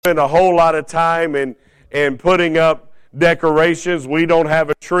spend a whole lot of time in putting up decorations. We don't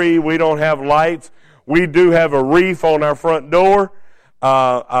have a tree. We don't have lights. We do have a wreath on our front door.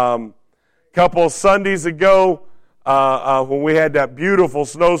 Couple of Sundays ago, when we had that beautiful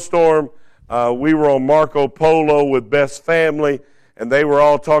snowstorm, we were on Marco Polo with Beth's family, and they were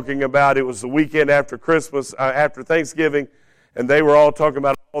all talking about, it was the weekend after Christmas, after Thanksgiving, and they were all talking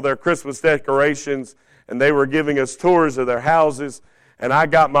about all their Christmas decorations, and they were giving us tours of their houses, and I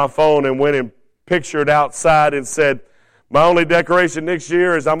got my phone and went and pictured outside and said, my only decoration next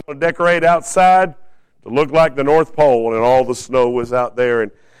year is I'm going to decorate outside to look like the North Pole, and all the snow was out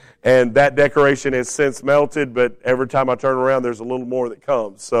there, and that decoration has since melted, but every time I turn around, there's a little more that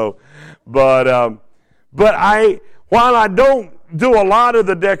comes. So, but while I don't do a lot of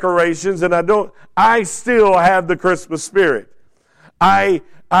the decorations, I still have the Christmas spirit. I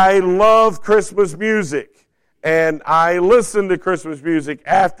love Christmas music, and I listen to Christmas music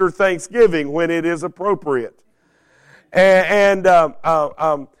after Thanksgiving when it is appropriate. And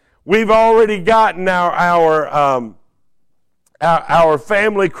we've already gotten our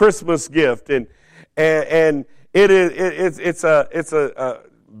family Christmas gift, and it's a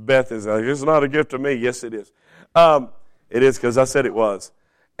Beth is like, it's not a gift to me. Yes, it is. It is because I said it was.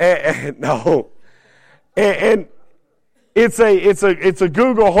 And it's a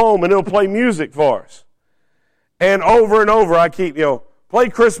Google Home, and it'll play music for us. And over I keep play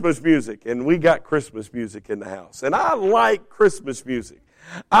Christmas music, and we got Christmas music in the house, and I like Christmas music.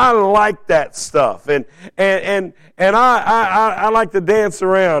 I like that stuff, and I like to dance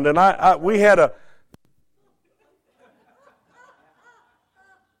around. And we had a.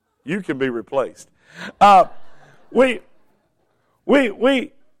 You can be replaced. We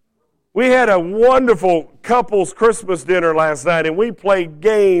had a wonderful couples Christmas dinner last night, and we played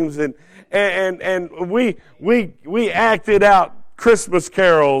games and we acted out Christmas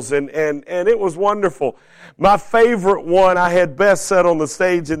carols, and it was wonderful. My favorite one, I had Beth set on the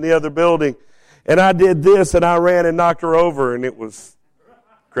stage in the other building, and I did this, and I ran and knocked her over, and it was,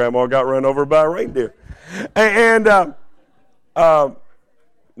 Grandma got run over by a reindeer. And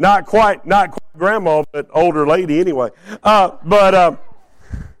not quite Grandma, but older lady anyway.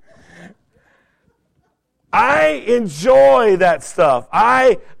 I enjoy that stuff.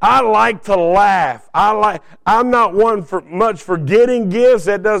 I like to laugh. I'm not one for getting gifts.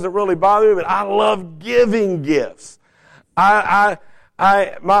 That doesn't really bother me, but I love giving gifts. My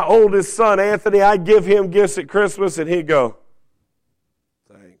oldest son, Anthony, I give him gifts at Christmas, and he'd go,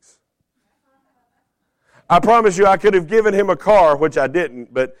 thanks. I promise you I could have given him a car, which I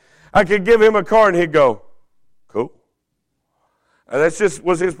didn't, but I could give him a car, and he'd go, cool. And that's just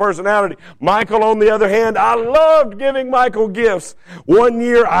was his personality. Michael, on the other hand, I loved giving Michael gifts. One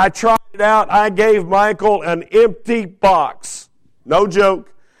year I tried it out. I gave Michael an empty box. No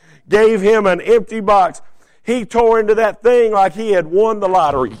joke. Gave him an empty box. He tore into that thing like he had won the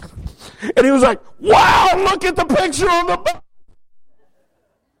lottery. And he was like, wow, look at the picture on the box.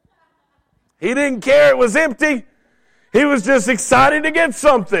 He didn't care it was empty. He was just excited to get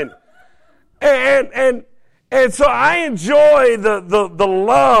something. And so I enjoy the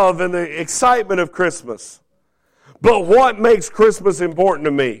love and the excitement of Christmas. But what makes Christmas important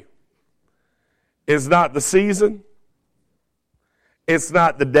to me is not the season. It's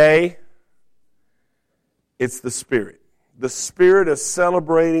not the day. It's the spirit. The spirit of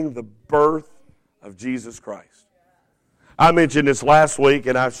celebrating the birth of Jesus Christ. I mentioned this last week,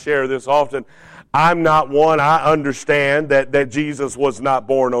 and I share this often. I'm not one, I understand that Jesus was not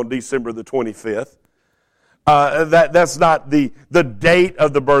born on December the 25th. That's not the date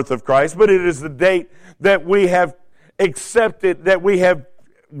of the birth of Christ, but it is the date that we have accepted, that we have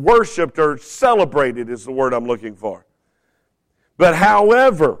worshiped or celebrated is the word I'm looking for. But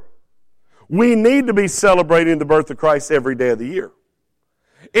however, we need to be celebrating the birth of Christ every day of the year.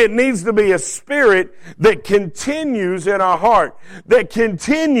 It needs to be a spirit that continues in our heart, that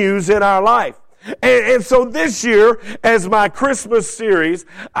continues in our life. And so this year, as my Christmas series,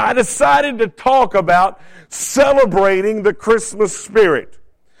 I decided to talk about celebrating the Christmas spirit.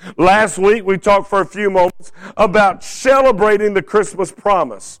 Last week, we talked for a few moments about celebrating the Christmas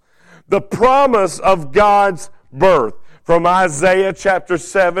promise. The promise of God's birth. From Isaiah chapter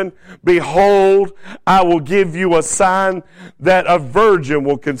 7, behold, I will give you a sign that a virgin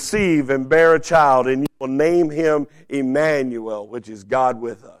will conceive and bear a child, and you will name him Emmanuel, which is God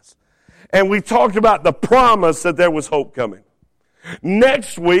with us. And we talked about the promise that there was hope coming.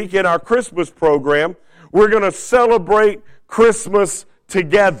 Next week in our Christmas program, we're going to celebrate Christmas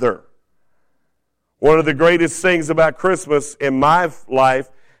together. One of the greatest things about Christmas in my life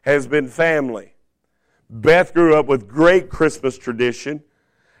has been family. Beth grew up with great Christmas tradition.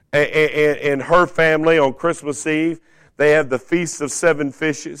 and her family on Christmas Eve, they have the Feast of Seven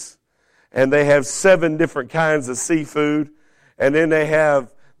Fishes, and they have 7 different kinds of seafood, and then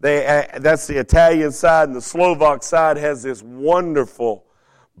that's the Italian side, and the Slovak side has this wonderful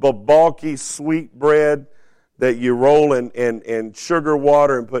babalki sweet bread that you roll in sugar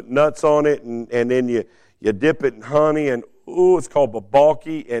water and put nuts on it, and then you dip it in honey, and it's called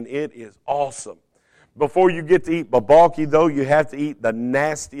babalki, and it is awesome. Before you get to eat babalki, though, you have to eat the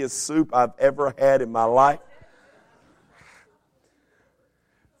nastiest soup I've ever had in my life.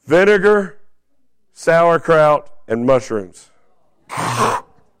 Vinegar, sauerkraut, and mushrooms.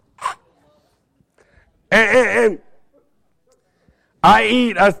 And I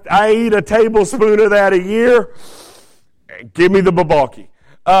eat a tablespoon of that a year. Give me the babalki.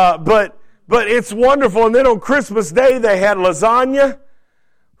 But it's wonderful. And then on Christmas Day, they had lasagna.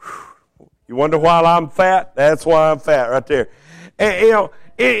 You wonder why I'm fat? That's why I'm fat right there. And,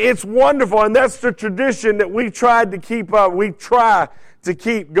 it's wonderful, and that's the tradition that we tried to keep up. We try to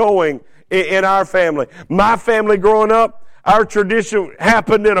keep going in our family. My family growing up, our tradition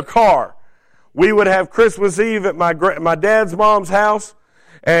happened in a car. We would have Christmas Eve at my dad's mom's house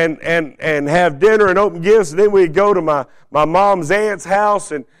and have dinner and open gifts. And then we'd go to my mom's aunt's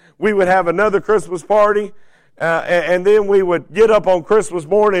house, and we would have another Christmas party. And then we would get up on Christmas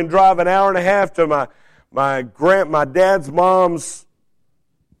morning and drive an hour and a half to my dad's mom's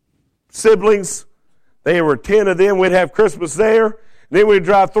siblings. There were 10 of them. We'd have Christmas there. And then we'd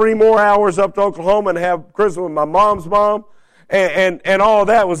drive 3 more hours up to Oklahoma and have Christmas with my mom's mom. And all of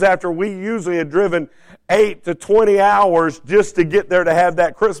that was after we usually had driven 8 to 20 hours just to get there to have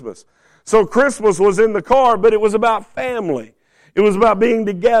that Christmas. So Christmas was in the car, but it was about family. It was about being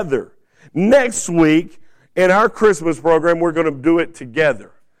together. Next week, in our Christmas program, we're going to do it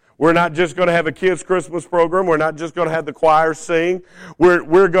together. We're not just going to have a kids' Christmas program. We're not just going to have the choir sing.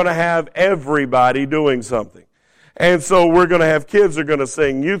 We're going to have everybody doing something. And so we're going to have kids are going to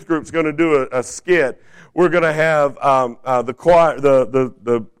sing. Youth group's going to do a skit. We're going to have the choir.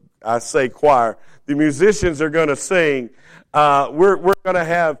 I say choir. The musicians are going to sing. We're going to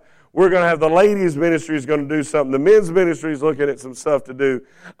have the ladies' ministry is going to do something. The men's ministry is looking at some stuff to do.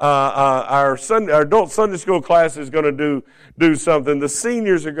 Our adult Sunday school class is going to do something. The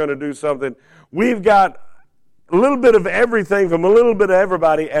seniors are going to do something. We've got a little bit of everything from a little bit of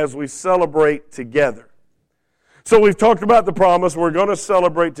everybody as we celebrate together. So we've talked about the promise. We're going to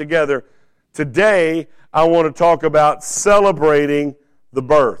celebrate together. Today, I want to talk about celebrating the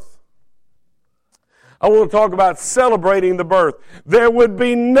birth. I want to talk about celebrating the birth. There would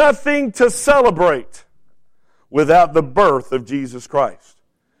be nothing to celebrate without the birth of Jesus Christ.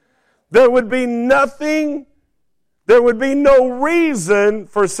 There would be no reason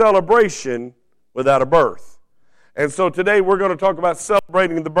for celebration without a birth. And so today we're going to talk about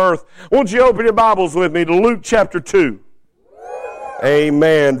celebrating the birth. Won't you open your Bibles with me to Luke chapter 2?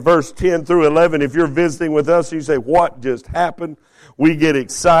 Amen. Verse 10 through 11. If you're visiting with us, you say, what just happened? We get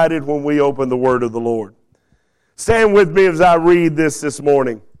excited when we open the Word of the Lord. Stand with me as I read this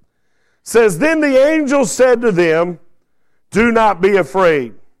morning. It says, Then the angel said to them, Do not be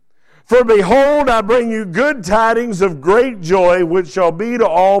afraid. For behold, I bring you good tidings of great joy, which shall be to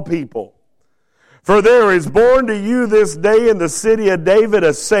all people. For there is born to you this day in the city of David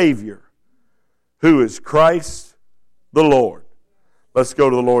a Savior, who is Christ the Lord. Let's go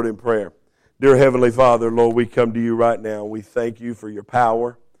to the Lord in prayer. Dear Heavenly Father, Lord, we come to you right now. We thank you for your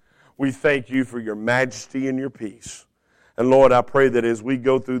power. We thank you for your majesty and your peace. And Lord, I pray that as we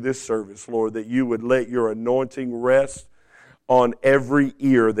go through this service, Lord, that you would let your anointing rest on every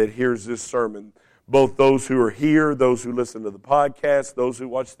ear that hears this sermon, both those who are here, those who listen to the podcast, those who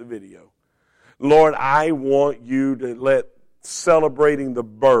watch the video. Lord, I want you to let celebrating the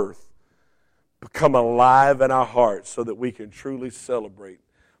birth become alive in our hearts so that we can truly celebrate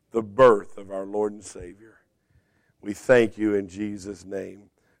the birth of our Lord and Savior. We thank you in Jesus' name.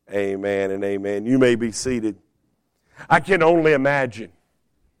 Amen and amen. You may be seated. I can only imagine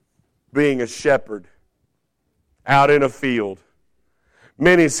being a shepherd out in a field.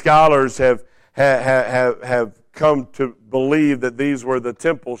 Many scholars have come to believe that these were the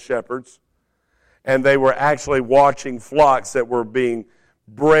temple shepherds, and they were actually watching flocks that were being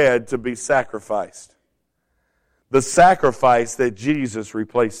bred to be sacrificed. The sacrifice that Jesus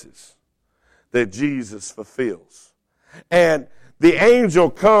replaces, that Jesus fulfills. And the angel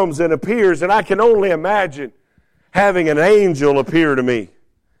comes and appears, and I can only imagine having an angel appear to me.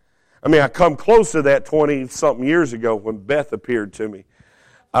 I mean, I come close to that 20-something years ago when Beth appeared to me.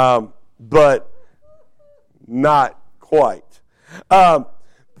 But not quite. You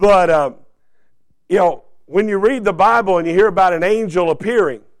know, when you read the Bible and you hear about an angel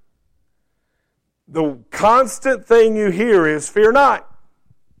appearing, the constant thing you hear is, fear not.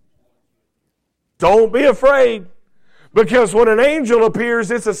 Don't be afraid. Because when an angel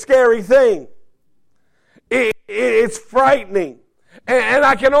appears, it's a scary thing. It's frightening. And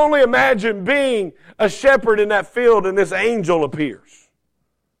I can only imagine being a shepherd in that field and this angel appears.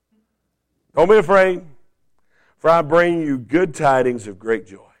 Don't be afraid, for I bring you good tidings of great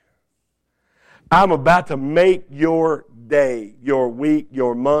joy. I'm about to make your day, your week,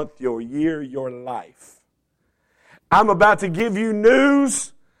 your month, your year, your life. I'm about to give you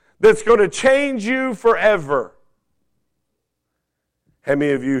news that's going to change you forever. How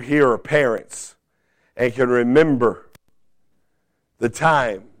many of you here are parents and can remember the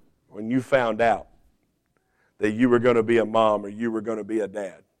time when you found out that you were going to be a mom or you were going to be a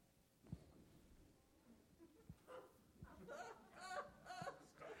dad?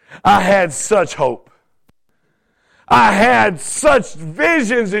 I had such hope. I had such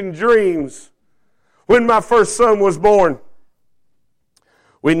visions and dreams when my first son was born.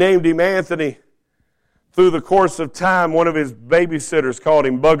 We named him Anthony. Through the course of time, one of his babysitters called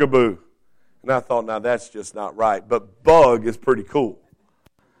him Bugaboo. And I thought, now that's just not right. But Bug is pretty cool.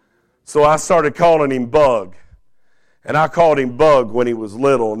 So I started calling him Bug. And I called him Bug when he was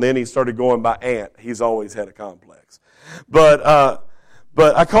little. And then he started going by Ant. He's always had a complex. But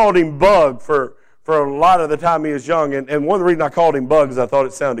I called him Bug for a lot of the time he was young. And one of the reasons I called him Bug is I thought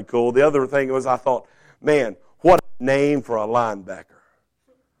it sounded cool. The other thing was I thought, man, what a name for a linebacker.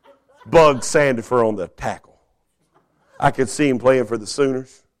 Bug Sandifer on the tackle. I could see him playing for the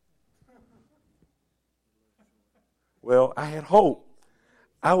Sooners. Well, I had hope.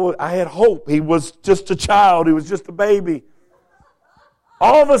 I had hope. He was just a child. He was just a baby.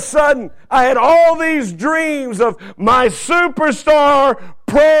 All of a sudden, I had all these dreams of my superstar,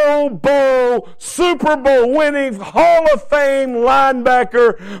 Pro Bowl, Super Bowl winning, Hall of Fame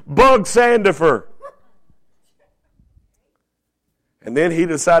linebacker, Bug Sandifer. And then he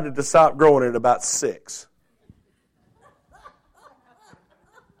decided to stop growing at about 6.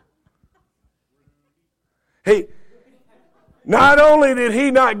 Not only did he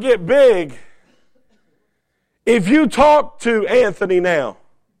not get big, if you talk to Anthony now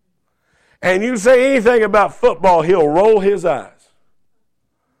and you say anything about football, he'll roll his eyes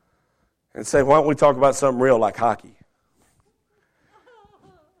and say, why don't we talk about something real like hockey?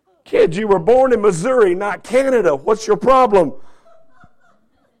 Kids, you were born in Missouri, not Canada. What's your problem?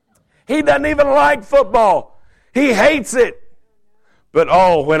 He doesn't even like football. He hates it. But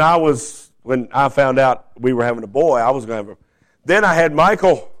when I found out we were having a boy, I was going to have Then I had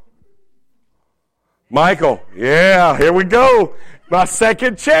Michael. Yeah, here we go. My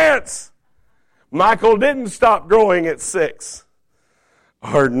second chance. Michael didn't stop growing at 6.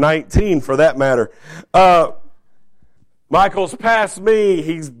 Or 19 for that matter. Michael's past me.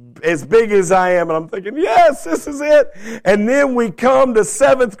 He's as big as I am. And I'm thinking, yes, this is it. And then we come to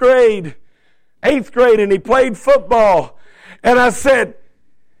 7th grade, 8th grade, and he played football. And I said,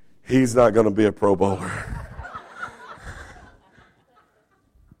 he's not going to be a Pro Bowler.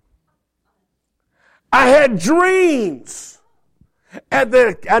 I had dreams at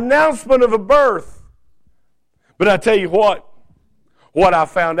the announcement of a birth. But I tell you what I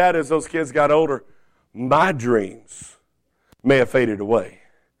found out as those kids got older, my dreams may have faded away,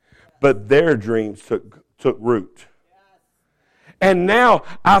 but their dreams took root. And now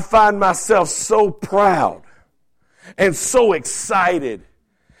I find myself so proud and so excited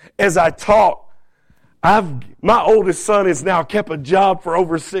as I talk. My oldest son has now kept a job for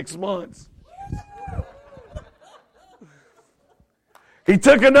over 6 months. He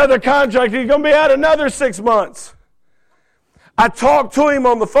took another contract. He's going to be out another 6 months. I talked to him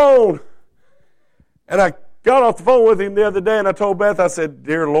on the phone, and I got off the phone with him the other day, and I told Beth, I said,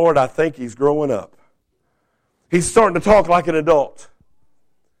 dear Lord, I think he's growing up. He's starting to talk like an adult.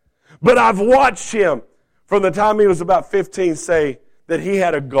 But I've watched him from the time he was about 15 say that he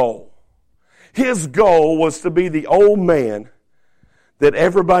had a goal. His goal was to be the old man that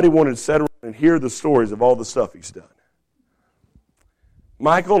everybody wanted to sit around and hear the stories of all the stuff he's done.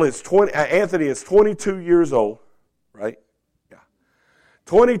 Anthony is 22 years old, right? Yeah.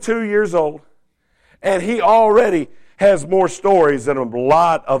 22 years old, and he already has more stories than a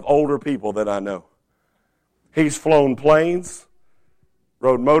lot of older people that I know. He's flown planes,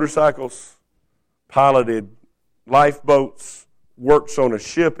 rode motorcycles, piloted lifeboats, works on a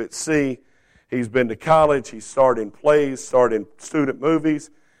ship at sea. He's been to college. He's starred in plays, starred in student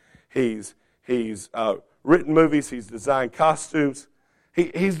movies. He's written movies. He's designed costumes.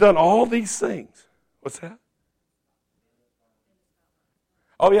 He's done all these things. What's that?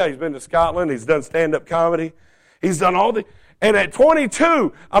 Oh, yeah, he's been to Scotland. He's done stand-up comedy. He's done all the... And at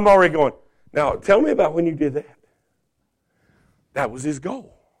 22, I'm already going, Now, tell me about when you did that. That was his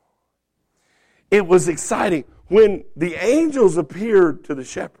goal. It was exciting. When the angels appeared to the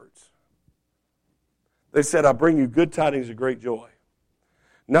shepherds, they said, I bring you good tidings of great joy.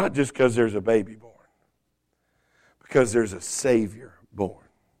 Not just because there's a baby born, because there's a Savior born.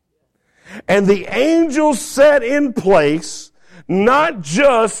 And the angels set in place not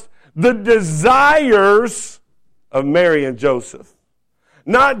just the desires of Mary and Joseph,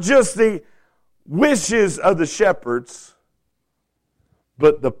 not just the wishes of the shepherds,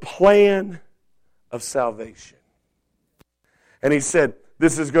 but the plan of salvation. And he said,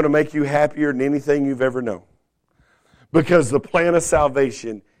 this is going to make you happier than anything you've ever known. Because the plan of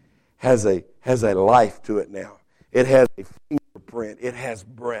salvation has a life to it now. It has a fingerprint. It has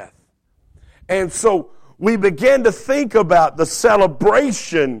breath. And so we begin to think about the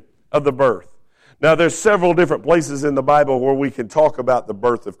celebration of the birth. Now there's several different places in the Bible where we can talk about the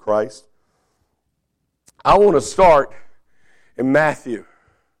birth of Christ. I want to start in Matthew.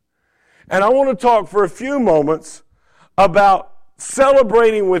 And I want to talk for a few moments about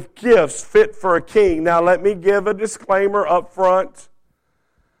celebrating with gifts fit for a king. Now let me give a disclaimer up front.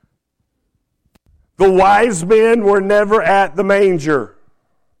 The wise men were never at the manger.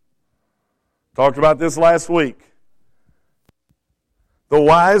 Talked about this last week. The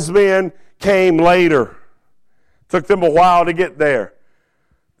wise men came later. Took them a while to get there.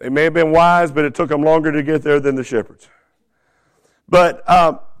 They may have been wise, but it took them longer to get there than the shepherds. But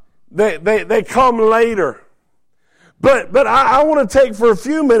they come later. But I want to take for a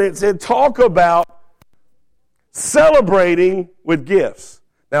few minutes and talk about celebrating with gifts.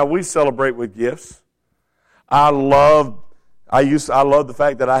 Now we celebrate with gifts. I love the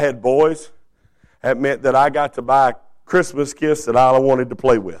fact that I had boys. That meant that I got to buy Christmas gifts that I wanted to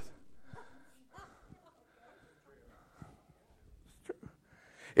play with.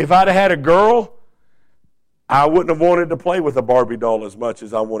 If I'd have had a girl, I wouldn't have wanted to play with a Barbie doll as much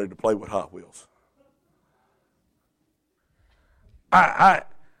as I wanted to play with Hot Wheels.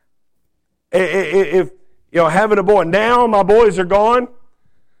 If having a boy, now my boys are gone,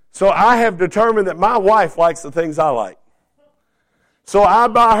 so I have determined that my wife likes the things I like. So I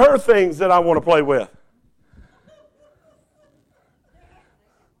buy her things that I want to play with.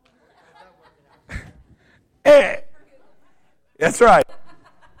 That's right.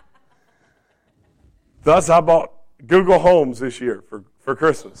 Thus, I bought Google Homes this year for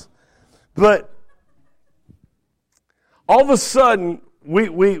Christmas. But all of a sudden,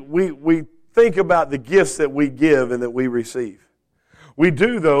 we think about the gifts that we give and that we receive. We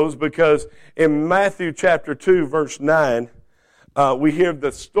do those because in Matthew chapter 2, verse 9, we hear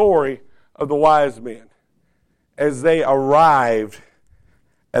the story of the wise men as they arrived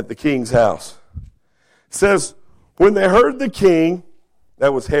at the king's house. It says, when they heard the king,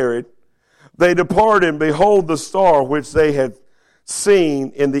 that was Herod, they departed, and behold, the star which they had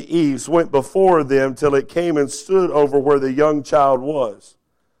seen in the east went before them till it came and stood over where the young child was.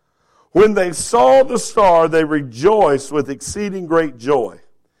 When they saw the star, they rejoiced with exceeding great joy.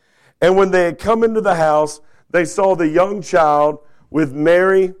 And when they had come into the house, they saw the young child with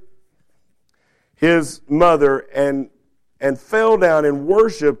Mary, his mother, and fell down and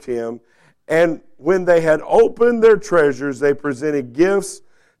worshipped him. And when they had opened their treasures, they presented gifts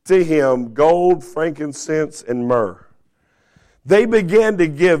to him, gold, frankincense, and myrrh. They began to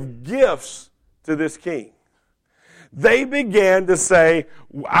give gifts to this king. They began to say,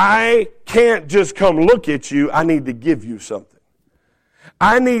 I can't just come look at you, I need to give you something.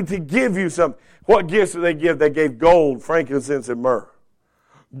 I need to give you something. What gifts did they give? They gave gold, frankincense, and myrrh.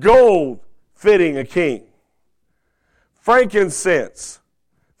 Gold, fitting a king. Frankincense,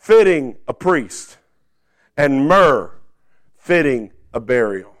 fitting a priest. And myrrh, fitting a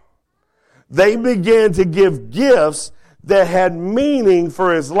burial. They began to give gifts that had meaning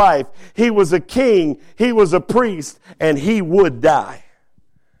for his life. He was a king, he was a priest, and he would die.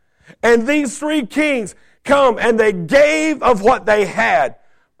 And these three kings come and they gave of what they had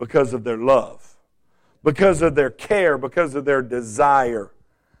because of their love, because of their care, because of their desire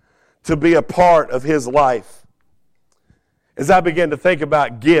to be a part of his life. As I began to think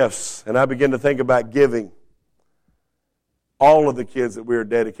about gifts and I began to think about giving, all of the kids that we are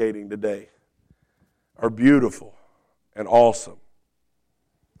dedicating today are beautiful and awesome.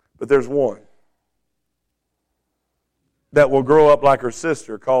 But there's one that will grow up like her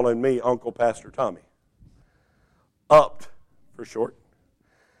sister, calling me Uncle Pastor Tommy. Upped, for short.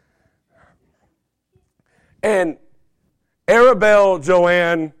 And Arabelle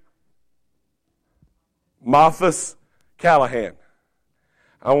Joanne Moffus Callahan,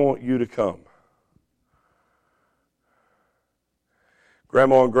 I want you to come.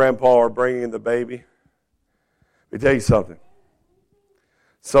 Grandma and Grandpa are bringing the baby. Let me tell you something.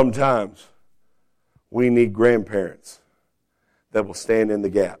 Sometimes we need grandparents that will stand in the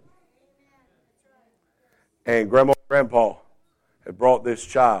gap. And Grandma and Grandpa have brought this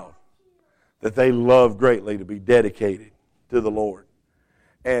child that they love greatly to be dedicated to the Lord.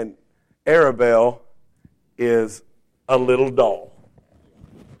 And Arabelle is a little doll.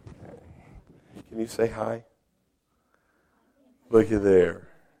 Can you say hi? Look at there.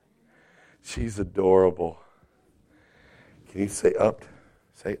 She's adorable. Can you say upped?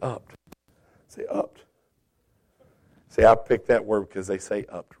 Say upped. Say upped. See, I picked that word because they say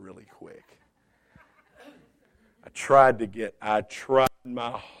upped really quick. I tried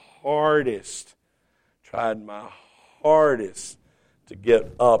my hardest to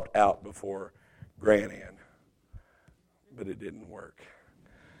get upped out before Grand Ann. But it didn't work.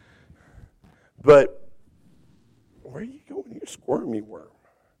 But where are you going, you squirmy worm?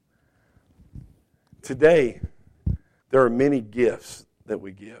 Today, there are many gifts that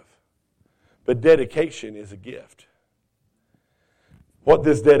we give. But dedication is a gift. What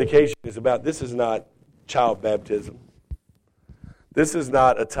this dedication is about, this is not child baptism. This is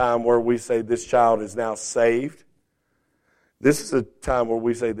not a time where we say this child is now saved. This is a time where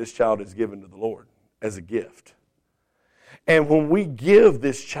we say this child is given to the Lord as a gift. And when we give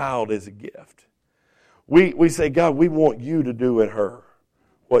this child as a gift, we say, God, we want you to do in her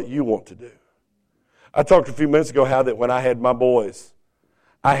what you want to do. I talked a few minutes ago how that when I had my boys,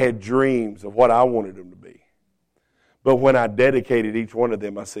 I had dreams of what I wanted them to be. But when I dedicated each one of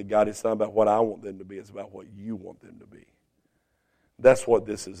them, I said, God, it's not about what I want them to be. It's about what you want them to be. That's what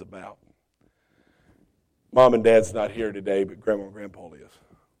this is about. Mom and Dad's not here today, but Grandma and Grandpa is.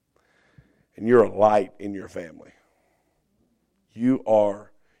 And you're a light in your family. You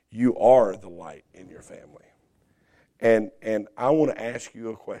are the light in your family. And I want to ask you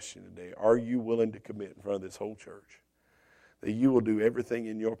a question today. Are you willing to commit in front of this whole church that you will do everything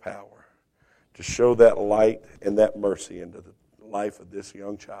in your power to show that light and that mercy into the life of this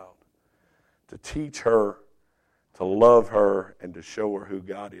young child, to teach her, to love her, and to show her who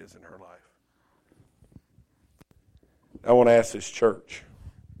God is in her life? I want to ask this church,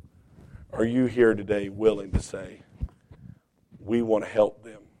 are you here today willing to say, we want to help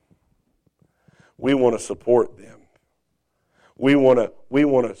them. We want to support them. We want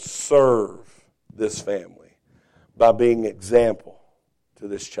to serve this family by being an example to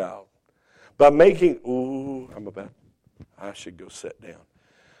this child. By making, I should go sit down.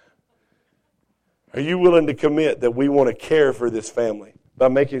 Are you willing to commit that we want to care for this family by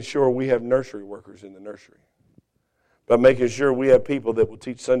making sure we have nursery workers in the nursery? By making sure we have people that will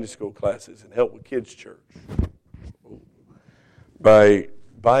teach Sunday school classes and help with kids' church? By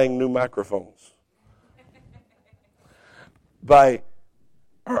buying new microphones?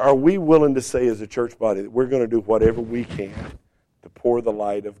 Are we willing to say as a church body that we're going to do whatever we can to pour the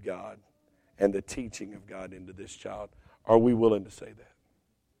light of God and the teaching of God into this child? Are we willing to say that?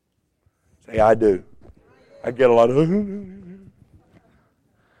 Say, I do. I get a lot of,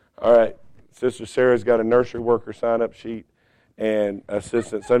 all right. Sister Sarah's got a nursery worker sign-up sheet and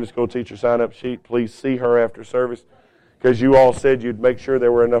assistant Sunday school teacher sign-up sheet. Please see her after service because you all said you'd make sure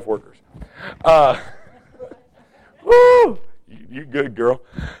there were enough workers. Woo! You good, girl.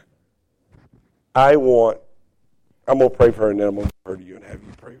 I'm going to pray for her, and then I'm going to pray to you and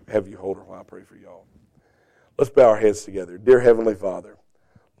have you hold her while I pray for y'all. Let's bow our heads together. Dear Heavenly Father,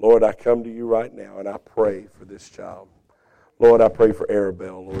 Lord, I come to you right now, and I pray for this child. Lord, I pray for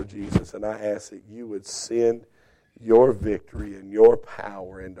Arabelle, Lord Jesus, and I ask that you would send your victory and your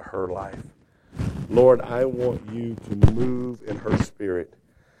power into her life. Lord, I want you to move in her spirit.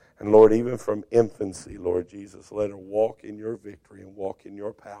 And Lord, even from infancy, Lord Jesus, let her walk in your victory and walk in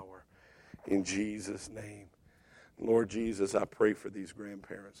your power. In Jesus' name. Lord Jesus, I pray for these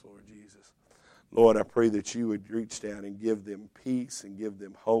grandparents, Lord Jesus. Lord, I pray that you would reach down and give them peace and give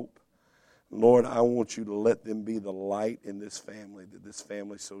them hope. Lord, I want you to let them be the light in this family that this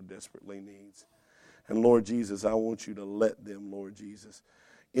family so desperately needs. And Lord Jesus, I want you to let them, Lord Jesus,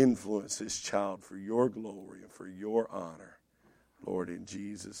 influence this child for your glory and for your honor. Lord, in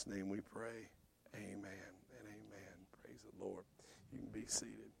Jesus' name we pray. Amen and amen. Praise the Lord. You can be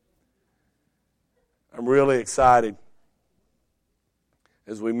seated. I'm really excited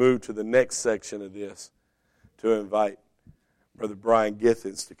as we move to the next section of this to invite Brother Brian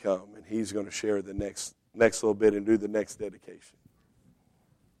Githens to come, and he's going to share the next little bit and do the next dedication.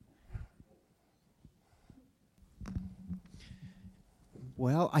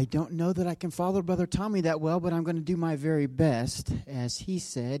 Well, I don't know that I can follow Brother Tommy that well, but I'm going to do my very best. As he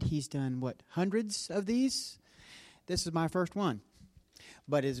said, he's done, hundreds of these? This is my first one.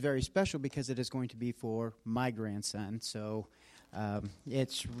 but it's very special because it is going to be for my grandson. So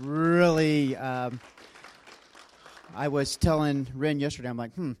it's really, I was telling Ren yesterday, I'm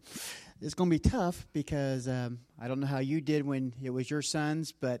like, it's going to be tough because I don't know how you did when it was your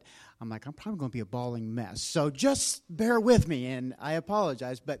sons, but I'm like, I'm probably going to be a bawling mess. So just bear with me, and I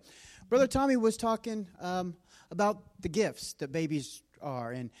apologize. But Brother Tommy was talking about the gifts that babies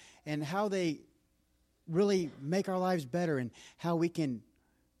are and how they really make our lives better and how we can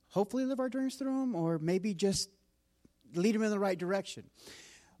hopefully live our dreams through them or maybe just lead them in the right direction.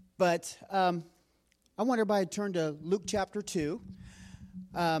 But I want everybody to turn to Luke chapter 2.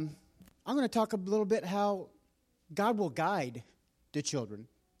 I'm going to talk a little bit how God will guide the children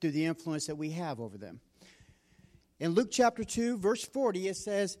through the influence that we have over them. In Luke chapter 2, verse 40, it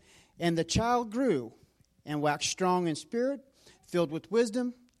says, "And the child grew and waxed strong in spirit, filled with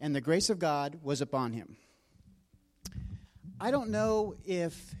wisdom, and the grace of God was upon him." I don't know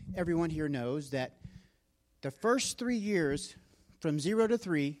if everyone here knows that the first 3 years, from 0 to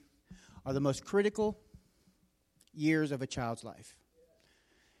 3, are the most critical years of a child's life.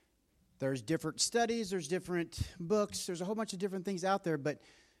 There's different studies, there's different books, there's a whole bunch of different things out there, but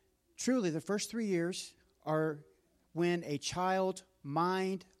truly the first 3 years are when a child's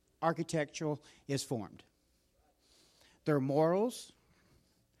mind architecture is formed. Their morals,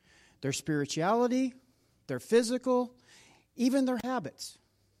 their spirituality, their physical, even their habits.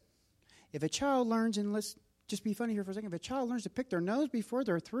 If a child learns, and let's just be funny here for a second, if a child learns to pick their nose before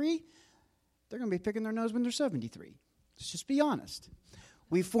they're 3, they're going to be picking their nose when they're 73. Let's just be honest.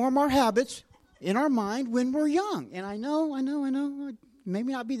 We form our habits in our mind when we're young. And I know,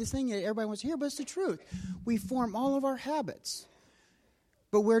 maybe not be the thing that everybody wants to hear, but it's the truth. We form all of our habits.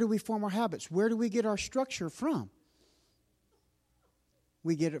 But where do we form our habits? Where do we get our structure from?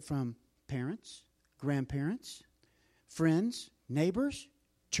 We get it from parents, grandparents, friends, neighbors,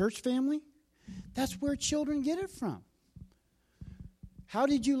 church family. That's where children get it from. How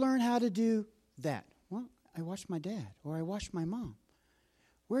did you learn how to do that? Well, I watched my dad or I watched my mom.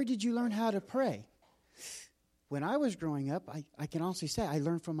 Where did you learn how to pray? When I was growing up, I can honestly say I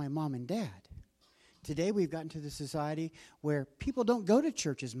learned from my mom and dad. Today we've gotten to the society where people don't go to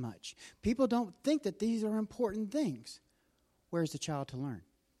church as much. People don't think that these are important things. Where's the child to learn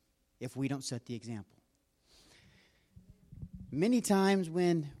if we don't set the example? Many times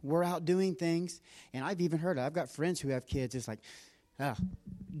when we're out doing things, and I've even heard, I've got friends who have kids, it's like,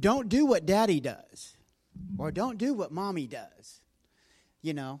 don't do what daddy does, or don't do what mommy does.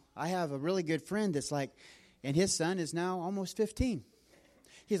 You know, I have a really good friend that's like, and his son is now almost 15.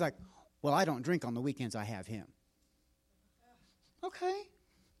 He's like, well, I don't drink on the weekends, I have him. Okay.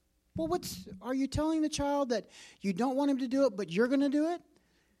 Well, are you telling the child that you don't want him to do it, but you're going to do it?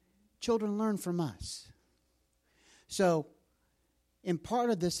 Children learn from us. So, in part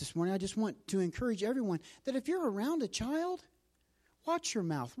of this morning, I just want to encourage everyone that if you're around a child, watch your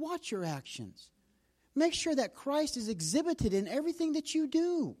mouth, watch your actions. Make sure that Christ is exhibited in everything that you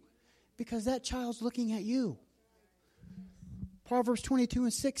do, because that child's looking at you. Proverbs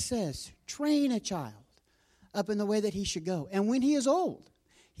 22:6 says, train a child up in the way that he should go, and when he is old,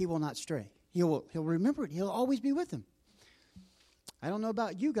 he will not stray. He'll remember it. He'll always be with him. I don't know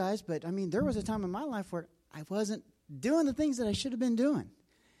about you guys, but I mean, there was a time in my life where I wasn't doing the things that I should have been doing.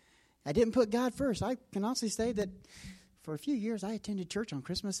 I didn't put God first. I can honestly say that for a few years I attended church on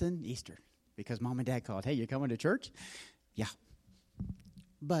Christmas and Easter because Mom and Dad called, hey, you coming to church? Yeah.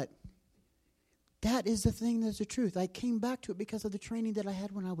 But that is the thing that's the truth. I came back to it because of the training that I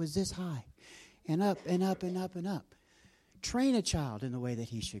had when I was this high and up and up and up and up. Train a child in the way that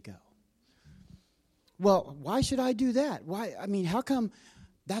he should go. Well, why should I do that? Why? I mean, how come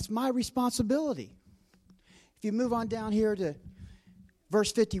that's my responsibility? If you move on down here to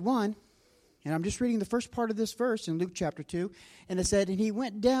verse 51, and I'm just reading the first part of this verse in Luke chapter 2, and it said, and he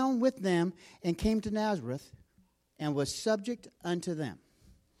went down with them and came to Nazareth and was subject unto them.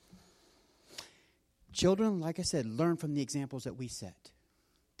 Children, like I said, learn from the examples that we set.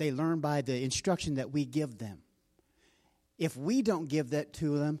 They learn by the instruction that we give them. If we don't give that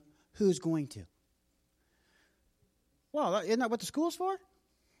to them, who's going to? Well, isn't that what the school's for?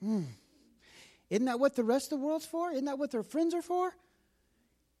 Isn't that what the rest of the world's for? Isn't that what their friends are for?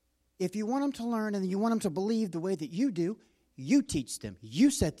 If you want them to learn and you want them to believe the way that you do, you teach them.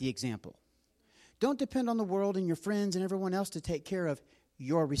 You set the example. Don't depend on the world and your friends and everyone else to take care of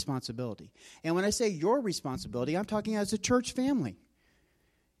your responsibility. And when I say your responsibility, I'm talking as a church family.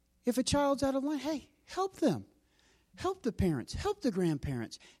 If a child's out of line, hey, help them. Help the parents. Help the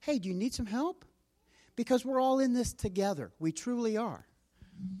grandparents. Hey, do you need some help? Because we're all in this together. We truly are.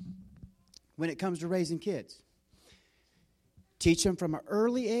 When it comes to raising kids. Teach them from an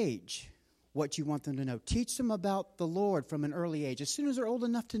early age what you want them to know. Teach them about the Lord from an early age. As soon as they're old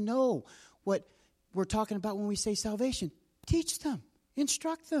enough to know what we're talking about when we say salvation, teach them,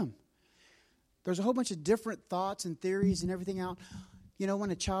 instruct them. There's a whole bunch of different thoughts and theories and everything out. You know,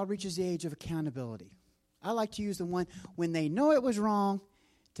 when a child reaches the age of accountability, I like to use the one when they know it was wrong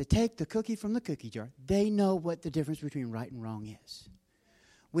to take the cookie from the cookie jar. They know what the difference between right and wrong is.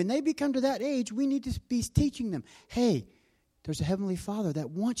 When they become to that age, we need to be teaching them, hey, there's a Heavenly Father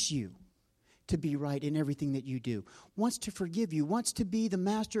that wants you to be right in everything that you do, wants to forgive you, wants to be the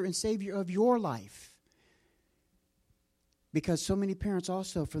master and savior of your life. Because so many parents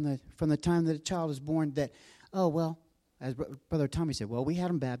also, from the time that a child is born, that, oh, well, as Brother Tommy said, well, we had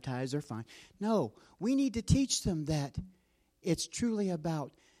them baptized, they're fine. No, we need to teach them that it's truly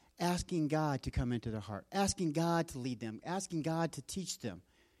about asking God to come into their heart, asking God to lead them, asking God to teach them.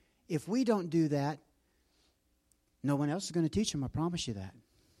 If we don't do that, no one else is going to teach them, I promise you that.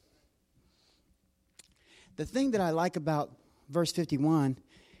 The thing that I like about verse 51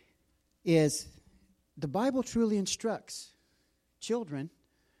 is the Bible truly instructs children,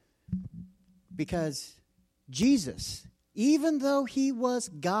 because Jesus, even though he was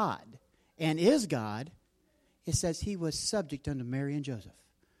God and is God, it says he was subject unto Mary and Joseph.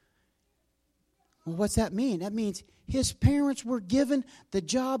 Well, what's that mean? That means his parents were given the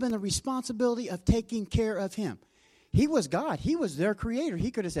job and the responsibility of taking care of him. He was God. He was their creator.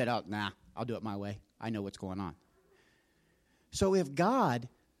 He could have said, oh, nah, I'll do it my way. I know what's going on. So if God,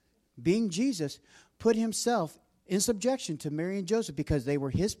 being Jesus, put himself in subjection to Mary and Joseph because they were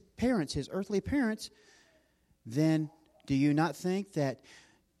his parents, his earthly parents, then do you not think that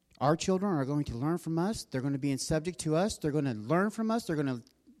our children are going to learn from us? They're going to be in subject to us. They're going to learn from us. They're going to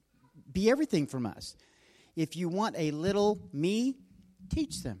be everything from us. If you want a little me,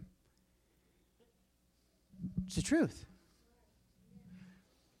 teach them. It's the truth.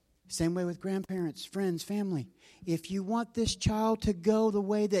 Same way with grandparents, friends, family. If you want this child to go the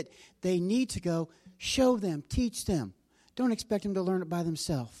way that they need to go, show them, teach them. Don't expect them to learn it by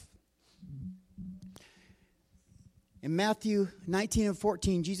themselves. In Matthew 19 and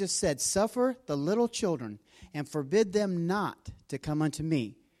 14, Jesus said, suffer the little children and forbid them not to come unto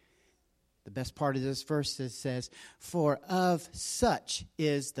me. The best part of this verse says, for of such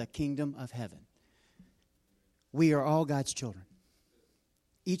is the kingdom of heaven. We are all God's children.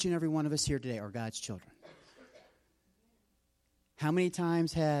 Each and every one of us here today are God's children. How many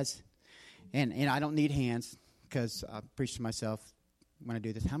times has, and I don't need hands because I preach to myself when I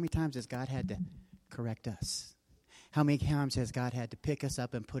do this, how many times has God had to correct us? How many times has God had to pick us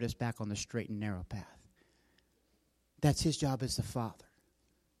up and put us back on the straight and narrow path? That's his job as the Father.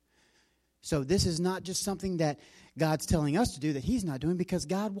 So this is not just something that God's telling us to do that he's not doing, because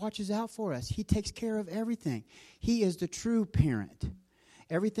God watches out for us. He takes care of everything. He is the true parent.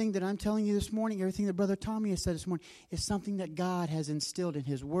 Everything that I'm telling you this morning, everything that Brother Tommy has said this morning, is something that God has instilled in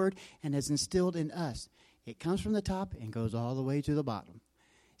his word and has instilled in us. It comes from the top and goes all the way to the bottom.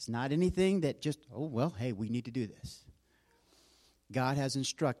 It's not anything that just, oh, well, hey, we need to do this. God has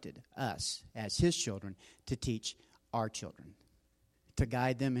instructed us as his children to teach our children, to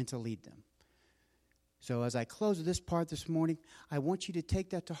guide them and to lead them. So as I close this part this morning, I want you to take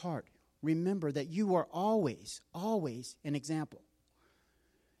that to heart. Remember that you are always, always an example.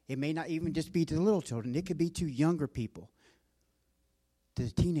 It may not even just be to the little children. It could be to younger people, to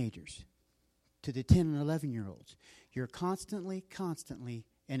the teenagers, to the 10 and 11-year-olds. You're constantly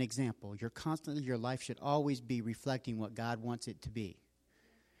an example. Your life should always be reflecting what God wants it to be.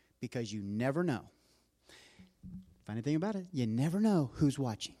 Because you never know. Funny thing about it, you never know who's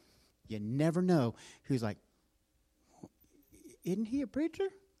watching. You never know who's like, isn't he a preacher?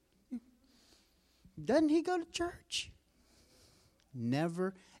 Doesn't he go to church?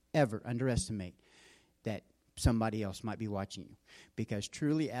 Never, ever underestimate that somebody else might be watching you. Because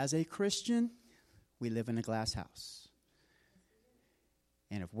truly, as a Christian, we live in a glass house.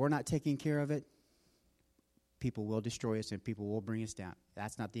 And if we're not taking care of it, people will destroy us and people will bring us down.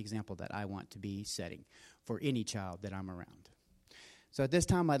 That's not the example that I want to be setting for any child that I'm around. So at this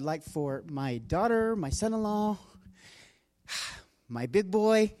time, I'd like for my daughter, my son-in-law, my big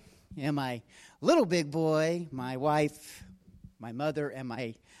boy, and my little big boy, my wife, my mother, and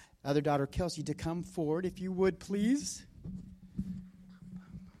my other daughter, Kelsey, to come forward, if you would, please.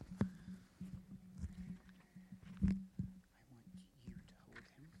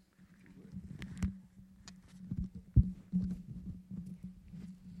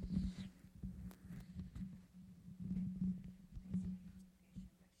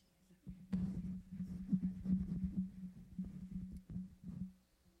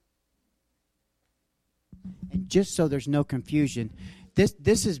 just so there's no confusion,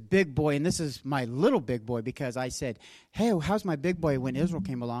 this is big boy, and this is my little big boy, because I said, hey, how's my big boy, when Israel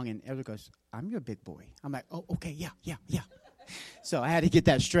came along, and Israel goes, I'm your big boy. I'm like, oh, okay, yeah. So I had to get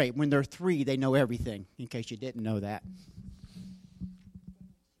that straight. When they're 3, they know everything, in case you didn't know that.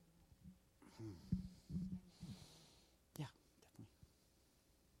 Yeah, definitely.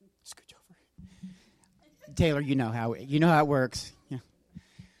 Scooch over. Taylor, you know how it works. Yeah.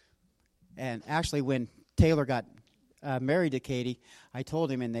 And actually, when Taylor got married to Katie, I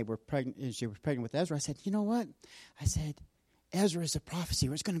told him, and they were pregnant, and she was pregnant with Ezra. I said, you know what? I said, Ezra is a prophecy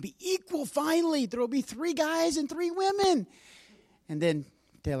where it's going to be equal finally. There will be 3 guys and 3 women. And then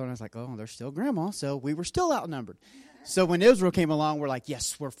Taylor and I was like, oh, they're still grandma, so we were still outnumbered. So when Israel came along, we're like,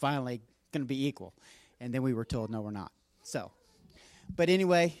 yes, we're finally going to be equal. And then we were told, no, we're not. So, but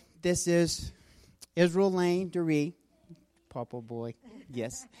anyway, this is Israel Lane Duree, Papa boy,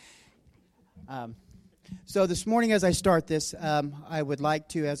 yes. So this morning, as I start this, I would like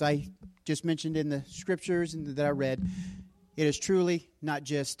to, as I just mentioned in the scriptures and that I read, it is truly not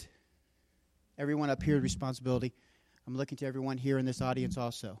just everyone up here's responsibility. I'm looking to everyone here in this audience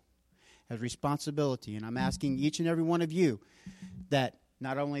also as responsibility. And I'm asking each and every one of you that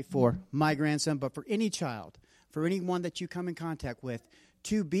not only for my grandson, but for any child, for anyone that you come in contact with,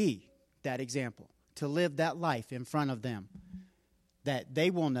 to be that example, to live that life in front of them, that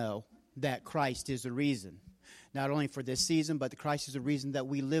they will know that Christ is the reason, not only for this season, but Christ is the reason that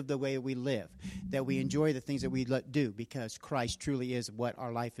we live the way we live, that we enjoy the things that we do, because Christ truly is what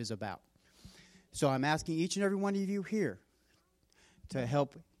our life is about. So I'm asking each and every one of you here to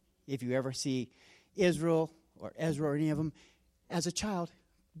help, if you ever see Israel or Ezra or any of them, as a child,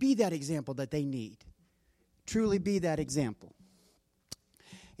 be that example that they need. Truly be that example.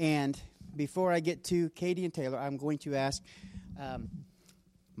 And before I get to Katie and Taylor, I'm going to ask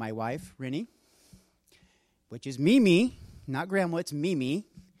my wife, Rennie, which is Mimi, not Grandma, it's Mimi,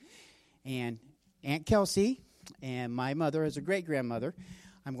 and Aunt Kelsey, and my mother as a great-grandmother.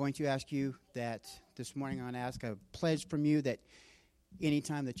 I'm going to ask you that this morning, I'm going to ask a pledge from you that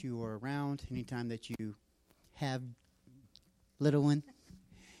anytime that you are around, anytime that you have little one,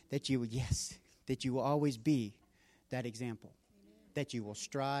 that you will always be that example, that you will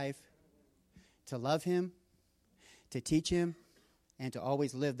strive to love him, to teach him, and to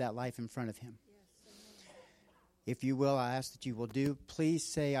always live that life in front of him. If you will, I ask that you will do. Please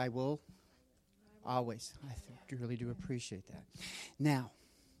say, I will. Always. I really do appreciate that. Now,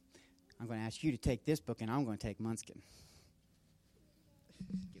 I'm going to ask you to take this book, and I'm going to take Munchkin.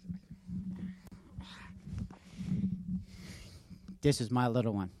 This is my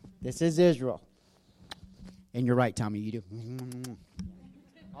little one. This is Israel. And you're right, Tommy, you do.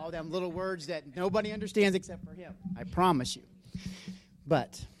 All them little words that nobody understands except for him. I promise you.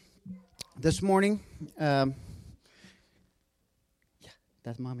 But this morning, yeah,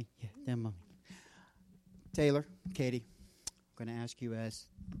 that's Mommy. Yeah, that's Mommy. Taylor, Katie, I'm going to ask you as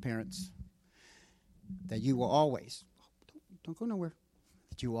parents that you will always, don't go nowhere,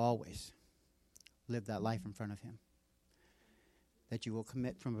 that you will always live that life in front of him. That you will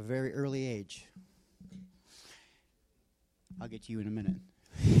commit from a very early age. I'll get to you in a minute.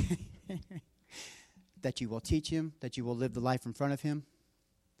 That you will teach him, that you will live the life in front of him.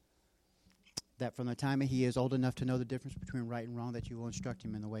 That from the time he is old enough to know the difference between right and wrong, that you will instruct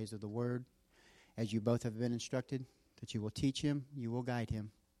him in the ways of the word, as you both have been instructed, that you will teach him, you will guide him.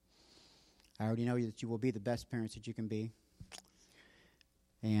 I already know that you will be the best parents that you can be,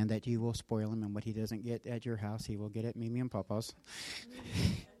 and that you will spoil him, and what he doesn't get at your house, he will get at Mimi and Papa's.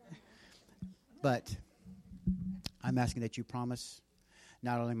 But I'm asking that you promise,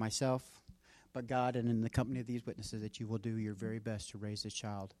 not only myself, but God, and in the company of these witnesses, that you will do your very best to raise this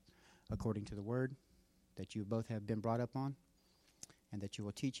child according to the word that you both have been brought up on, and that you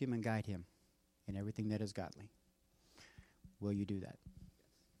will teach him and guide him in everything that is godly. Will you do that?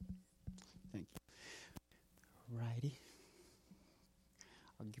 Thank you. Righty.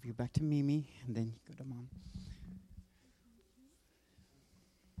 I'll give you back to Mimi, and then you go to Mom.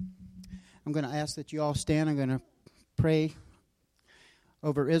 I'm going to ask that you all stand. I'm going to pray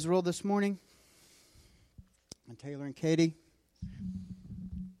over Israel this morning, and Taylor and Katie.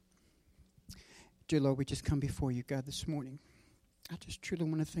 Dear Lord, we just come before you, God, this morning. I just truly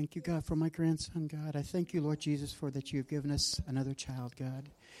want to thank you, God, for my grandson, God. I thank you, Lord Jesus, for that you have given us another child, God.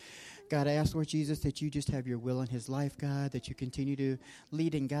 God, I ask, Lord Jesus, that you just have your will in his life, God, that you continue to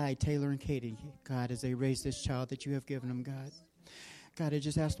lead and guide Taylor and Katie, God, as they raise this child that you have given them, God. God, I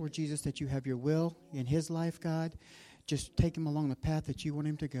just ask, Lord Jesus, that you have your will in his life, God, just take him along the path that you want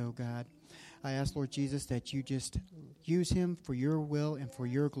him to go, God. I ask, Lord Jesus, that you just use him for your will and for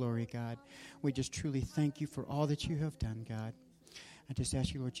your glory, God. We just truly thank you for all that you have done, God. I just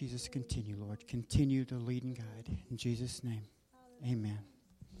ask you, Lord Jesus, to continue, Lord. Continue to lead and guide. In Jesus' name, amen.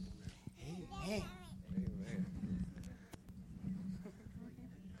 Amen.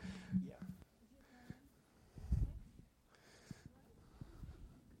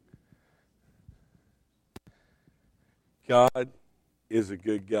 God is a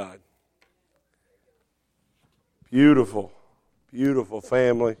good God. Beautiful, beautiful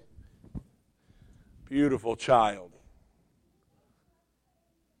family. Beautiful child.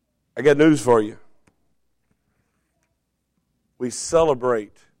 I got news for you. We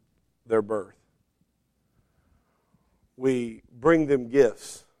celebrate their birth. We bring them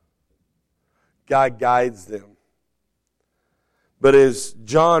gifts. God guides them. But as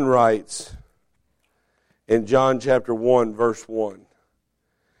John writes in John chapter 1, verse 1,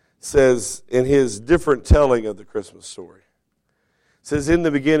 says in his different telling of the Christmas story, says, in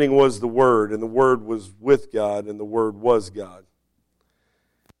the beginning was the Word, and the Word was with God, and the Word was God.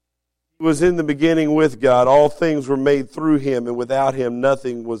 He was in the beginning with God. All things were made through him, and without him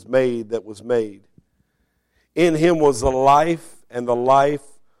nothing was made that was made. In him was the life, and the life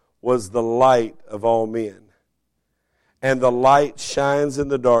was the light of all men. And the light shines in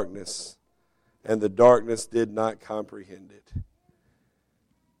the darkness, and the darkness did not comprehend it.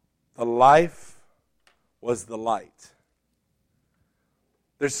 The life was the light.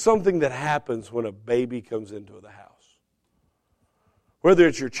 There's something that happens when a baby comes into the house. Whether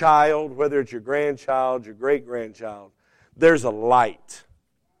it's your child, whether it's your grandchild, your great-grandchild, there's a light.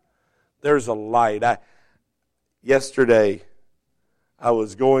 There's a light. Yesterday, I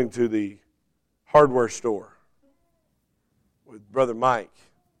was going to the hardware store with Brother Mike.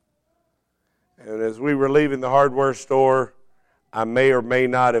 And as we were leaving the hardware store, I may or may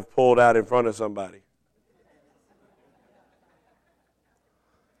not have pulled out in front of somebody.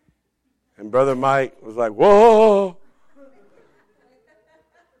 And Brother Mike was like, whoa.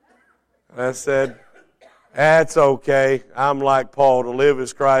 And I said, that's okay. I'm like Paul, to live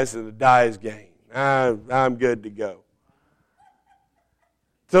is Christ and to die is gain. I'm good to go.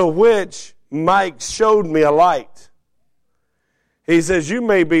 To which Mike showed me a light. He says, you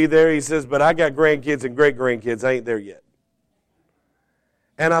may be there. He says, but I got grandkids and great-grandkids. I ain't there yet.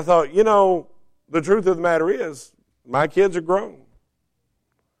 And I thought, the truth of the matter is, my kids are grown.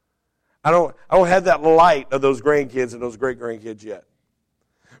 I don't have that light of those grandkids and those great-grandkids yet.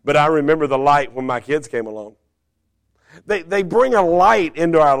 But I remember the light when my kids came along. They bring a light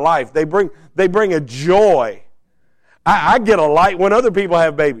into our life. They bring a joy. I get a light when other people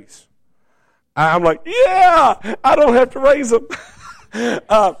have babies. I'm like, yeah, I don't have to raise them.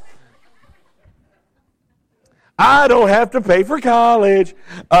 I don't have to pay for college.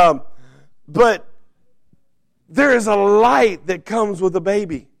 But there is a light that comes with a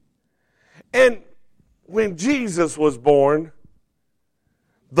baby. And when Jesus was born,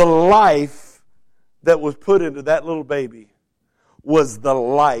 the life that was put into that little baby was the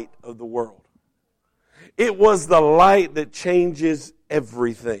light of the world. It was the light that changes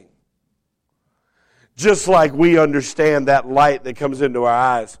everything. Just like we understand that light that comes into our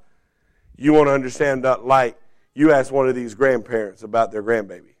eyes. You want to understand that light, you ask one of these grandparents about their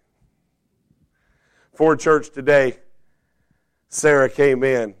grandbaby. For church today, Sarah came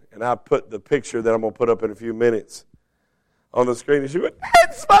in, and I put the picture that I'm going to put up in a few minutes on the screen, and she went,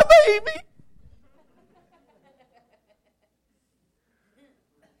 that's my baby.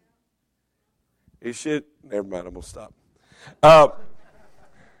 Never mind, I'm going to stop.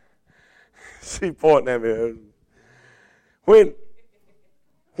 She pointing at me.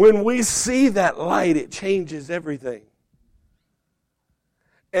 When we see that light, it changes everything.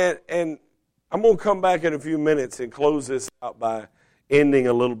 And I'm going to come back in a few minutes and close this out by ending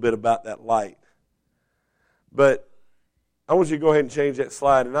a little bit about that light. But I want you to go ahead and change that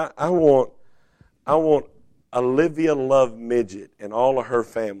slide. And I want Olivia Love Midget and all of her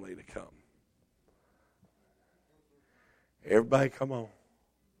family to come. Everybody come on.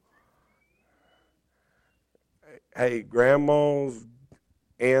 Hey, grandmas,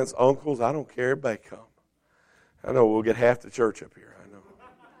 aunts, uncles, I don't care. Everybody come. I know we'll get half the church up here. I know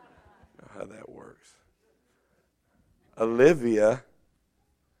how that works. Olivia,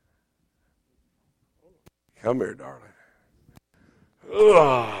 come here, darling.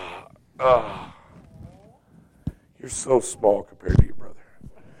 You're so small compared to your brother.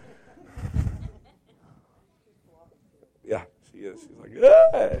 Yeah, she is. She's like,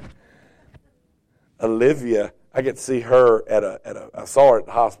 hey. Olivia, I get to see her I saw her at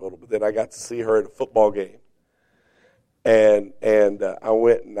the hospital, but then I got to see her at a football game. And I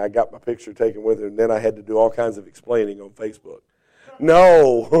went and I got my picture taken with her, and then I had to do all kinds of explaining on Facebook.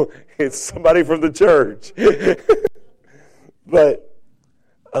 No, it's somebody from the church. But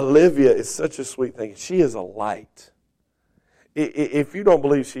Olivia is such a sweet thing. She is a light. If you don't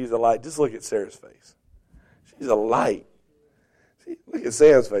believe she's a light, just look at Sarah's face. She's a light. Look at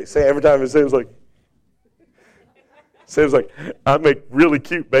Sam's face. Sam, every time it seems like, I make really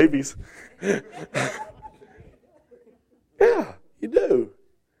cute babies. Yeah, you do.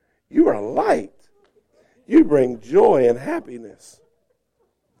 You are a light. You bring joy and happiness.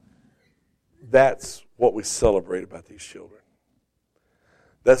 That's what we celebrate about these children.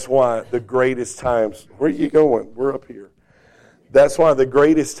 That's why the greatest times, where are you going? We're up here. That's why the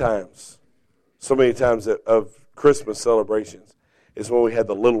greatest times, so many times of Christmas celebrations, is when we had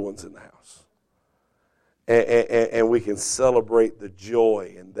the little ones in the house. And we can celebrate the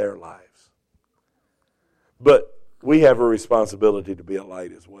joy in their lives. But we have a responsibility to be a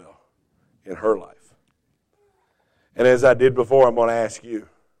light as well in her life. And as I did before, I'm going to ask you,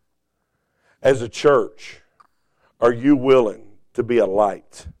 as a church, are you willing to be a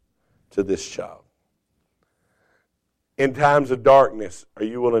light to this child? In times of darkness, are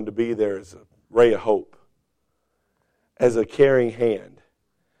you willing to be there as a ray of hope, as a caring hand,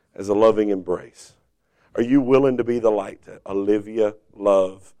 as a loving embrace? Are you willing to be the light that Olivia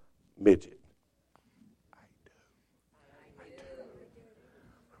Love Midget?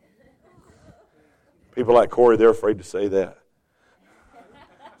 People like Corey, they're afraid to say that.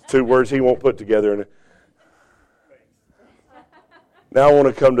 Two words he won't put together. In it. Now I want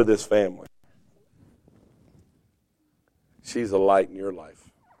to come to this family. She's a light in your life.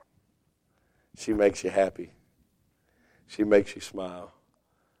 She makes you happy. She makes you smile.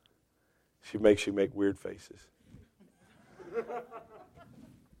 She makes you make weird faces.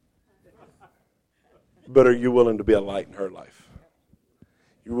 But are you willing to be a light in her life?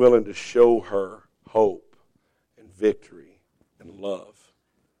 You're willing to show her hope and victory and love.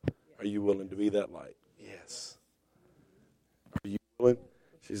 Are you willing to be that light? Yes. Are you willing?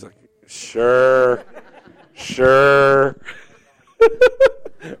 She's like, sure.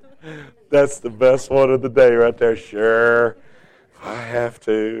 That's the best one of the day right there. Sure. I have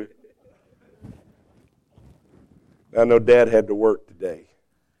to. I know Dad had to work today.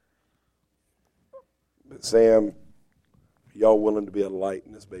 But Sam, are y'all willing to be a light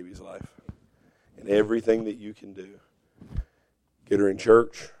in this baby's life? And everything that you can do. Get her in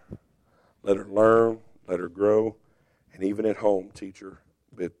church. Let her learn. Let her grow. And even at home, teach her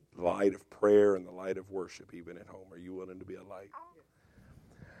the light of prayer and the light of worship, even at home. Are you willing to be a light?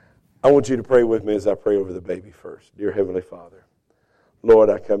 I want you to pray with me as I pray over the baby first. Dear Heavenly Father,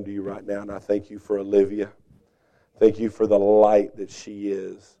 Lord, I come to you right now, and I thank you for Olivia. Thank you for the light that she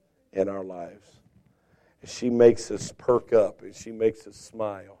is in our lives. She makes us perk up, and she makes us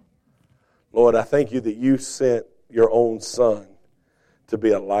smile. Lord, I thank you that you sent your own son to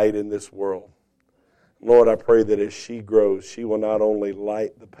be a light in this world. Lord, I pray that as she grows, she will not only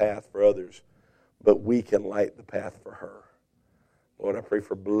light the path for others, but we can light the path for her. Lord, I pray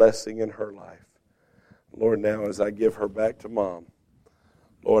for blessing in her life. Lord, now as I give her back to Mom,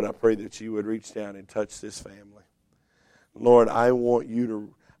 Lord, I pray that you would reach down and touch this family. Lord, I want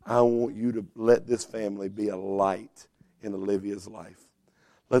you to let this family be a light in Olivia's life.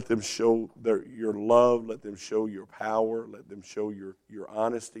 Let them show your love. Let them show your power. Let them show your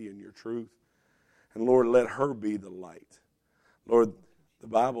honesty and your truth. And Lord, let her be the light. Lord, the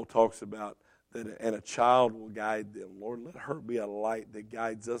Bible talks about that, and a child will guide them. Lord, let her be a light that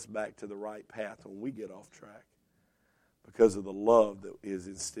guides us back to the right path when we get off track because of the love that is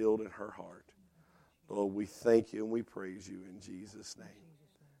instilled in her heart. Lord, we thank you and we praise you in Jesus' name.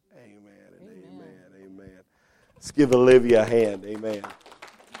 Amen and amen. Amen. Let's give Olivia a hand. Amen.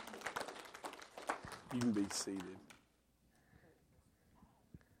 You can be seated.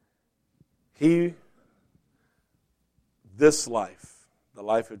 This life, the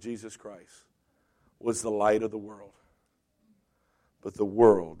life of Jesus Christ, was the light of the world. But the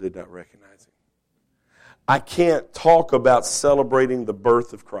world did not recognize him. I can't talk about celebrating the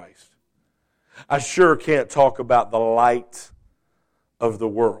birth of Christ. I sure can't talk about the light of the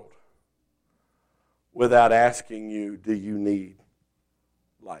world without asking you, do you need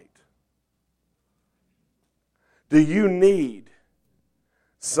light? Do you need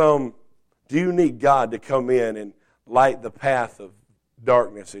God to come in and light the path of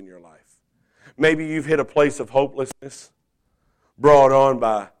darkness in your life? Maybe you've hit a place of hopelessness brought on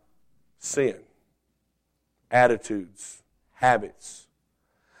by sin, attitudes, habits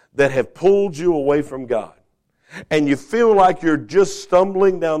that have pulled you away from God. And you feel like you're just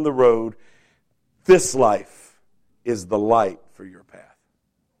stumbling down the road. This life is the light for your path.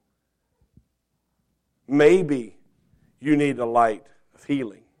 Maybe you need the light of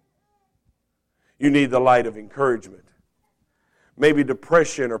healing. You need the light of encouragement. Maybe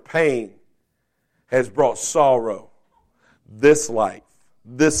depression or pain has brought sorrow. This life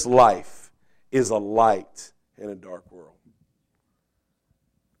is a light in a dark world.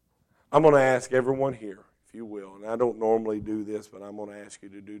 I'm going to ask everyone here, if you will, and I don't normally do this, but I'm going to ask you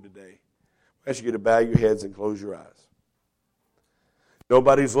to do today. I ask you to bow your heads and close your eyes.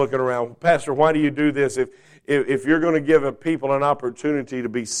 Nobody's looking around. Pastor, why do you do this? If you're going to give a people an opportunity to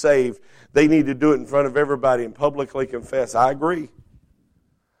be saved, they need to do it in front of everybody and publicly confess. I agree.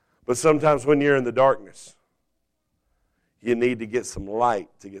 But sometimes when you're in the darkness, you need to get some light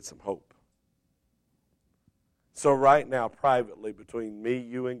to get some hope. So right now, privately, between me,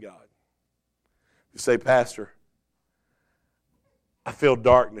 you, and God, you say, Pastor, I feel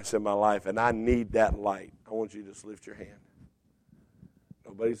darkness in my life, and I need that light. I want you to just lift your hand.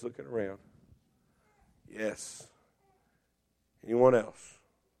 Nobody's looking around. Yes. Anyone else?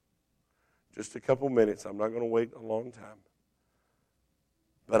 Just a couple minutes. I'm not going to wait a long time.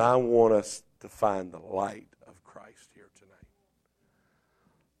 But I want us to find the light of Christ here tonight.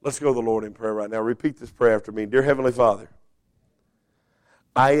 Let's go to the Lord in prayer right now. Repeat this prayer after me. Dear Heavenly Father,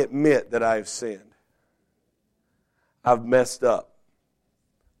 I admit that I have sinned. I've messed up.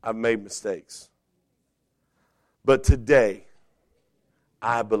 I've made mistakes. But today,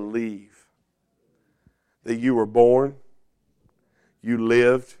 I believe that you were born, you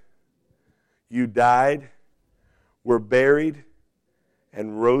lived, you died, were buried,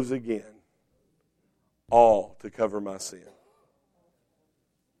 and rose again, all to cover my sin.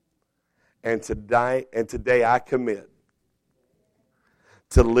 And today I commit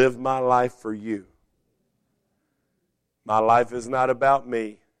to live my life for you. My life is not about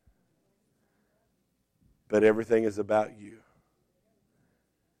me, but everything is about you.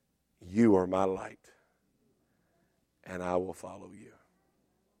 You are my light, and I will follow you.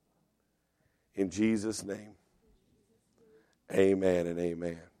 In Jesus' name, amen and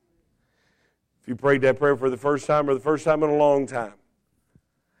amen. If you prayed that prayer for the first time or the first time in a long time,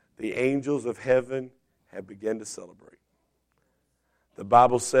 the angels of heaven have begun to celebrate. The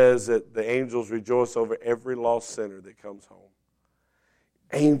Bible says that the angels rejoice over every lost sinner that comes home.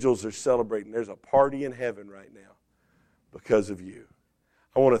 Angels are celebrating. There's a party in heaven right now because of you.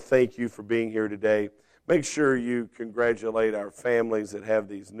 I want to thank you for being here today. Make sure you congratulate our families that have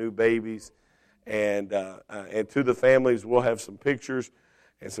these new babies. And to the families, we'll have some pictures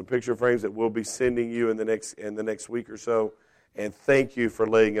and some picture frames that we'll be sending you in the next week or so. And thank you for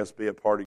letting us be a part of